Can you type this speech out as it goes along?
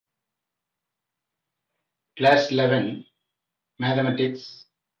Class 11 Mathematics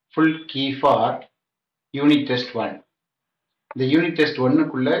Full Key for Unit Test 1. The Unit Test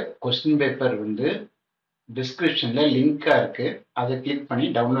 1க்குள்ள question paper வந்து descriptionல லிங்காக இருக்கு. அதை click பண்ணி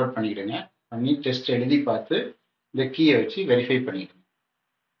download பண்ணிடுங்க. பண்ணி டெஸ்ட் எழுதி பார்த்து இந்த கீயை வச்சு வெரிஃபை பண்ணிடுங்க.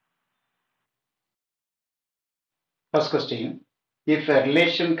 First question. If a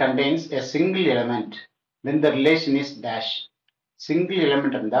relation contains a single element, then the relation is dash. Single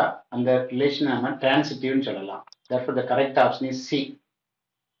element இருந்தா அந்த relation நம்ம transitive சொல்லலாம். Therefore, the correct option is C.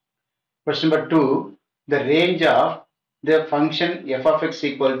 Question number 2. The range of the function f of x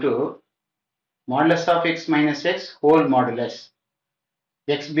equal to modulus of x minus x whole modulus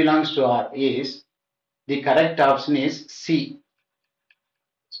x belongs to R is, the correct option is C.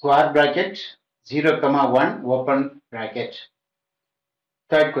 Square bracket 0, 1 open bracket.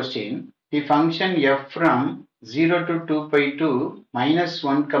 Third question. The function f from 0 to 2 pi to minus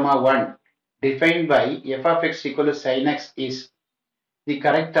 1, 1 defined by f of x equal to sin x is, the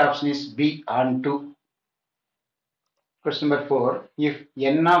correct option is B on 2. Question number 4. If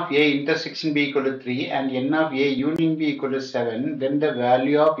n of a intersection b equal to 3 and n of a union b equal to 7, then the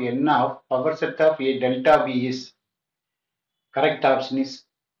value of n of power set of a delta b is, correct option is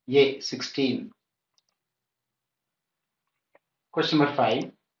A, 16. Question number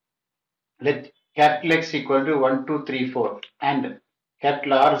 5. Let capital X equal to 1, 2, 3, 4 and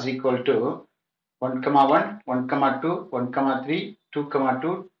capital R is equal to 1, 1, 1, 2, 1, 3, 2,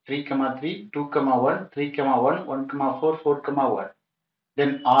 2, 3, 3, 2, 1, 3, 1, 1, 4, 4, 1.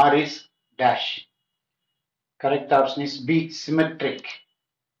 Then R is dash. Correct option is B, symmetric.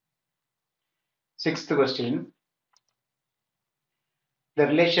 Sixth question. The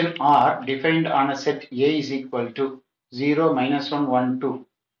relation R defined on a set A is equal to 0, -1, 1, 2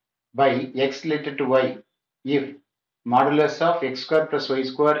 by x related to y if modulus of x square plus y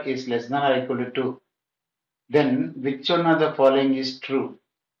square is less than or equal to 2. Then which one of the following is true?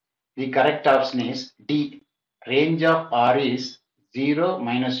 The correct option is D. Range of R is 0,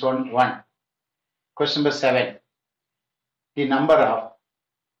 -1, 1. Question number 7. The number of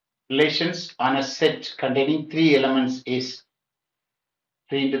relations on a set containing 3 elements is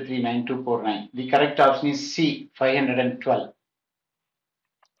 3 into 3, 9, 2, 4, 9. The correct option is C, 512.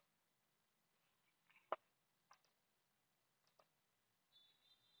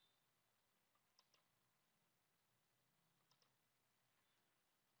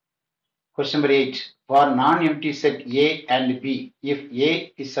 Question number 8. For non-empty set A and B, if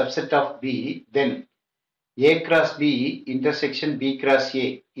A is subset of B, then A cross B intersection B cross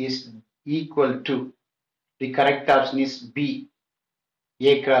A is equal to, the correct option is B,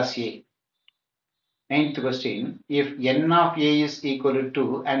 A cross A. Ninth question. If n of A is equal to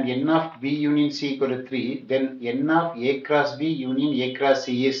 2 and n of B union C equal to 3, then n of A cross B union A cross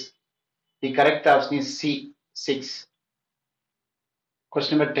C is, the correct option is C, 6.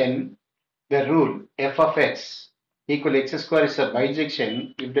 Question number 10. The rule f of x equal x square is a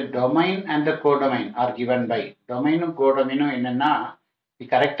bijection if the domain and the codomain are given by. Domain and codomain என்னன்னா, the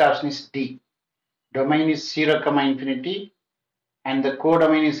correct option is D. Domain is 0, infinity and the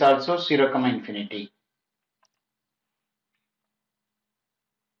codomain is also 0, infinity.